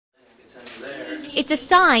It's a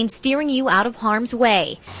sign steering you out of harm's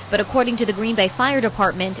way. But according to the Green Bay Fire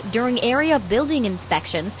Department, during area building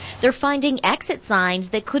inspections, they're finding exit signs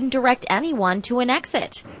that couldn't direct anyone to an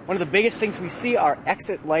exit. One of the biggest things we see are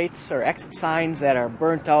exit lights or exit signs that are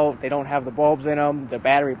burnt out. They don't have the bulbs in them. The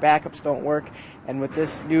battery backups don't work. And with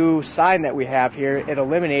this new sign that we have here, it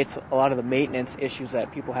eliminates a lot of the maintenance issues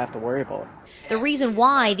that people have to worry about. The reason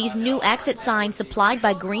why these new exit signs supplied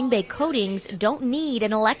by Green Bay Coatings don't need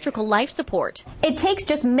an electrical life support. It takes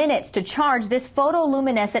just minutes to charge this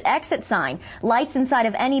photoluminescent exit sign. Lights inside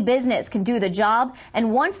of any business can do the job,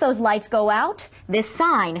 and once those lights go out, this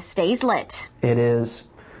sign stays lit. It is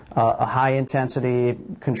a high-intensity,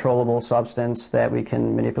 controllable substance that we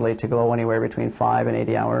can manipulate to glow anywhere between 5 and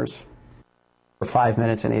 80 hours. For 5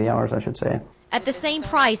 minutes and 80 hours, I should say. At the same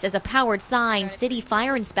price as a powered sign, city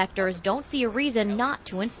fire inspectors don't see a reason not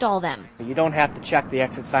to install them. You don't have to check the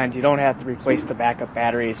exit signs. You don't have to replace the backup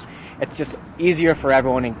batteries. It's just easier for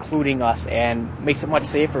everyone, including us, and makes it much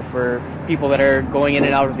safer for people that are going in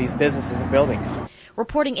and out of these businesses and buildings.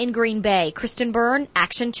 Reporting in Green Bay, Kristen Byrne,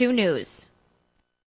 Action 2 News.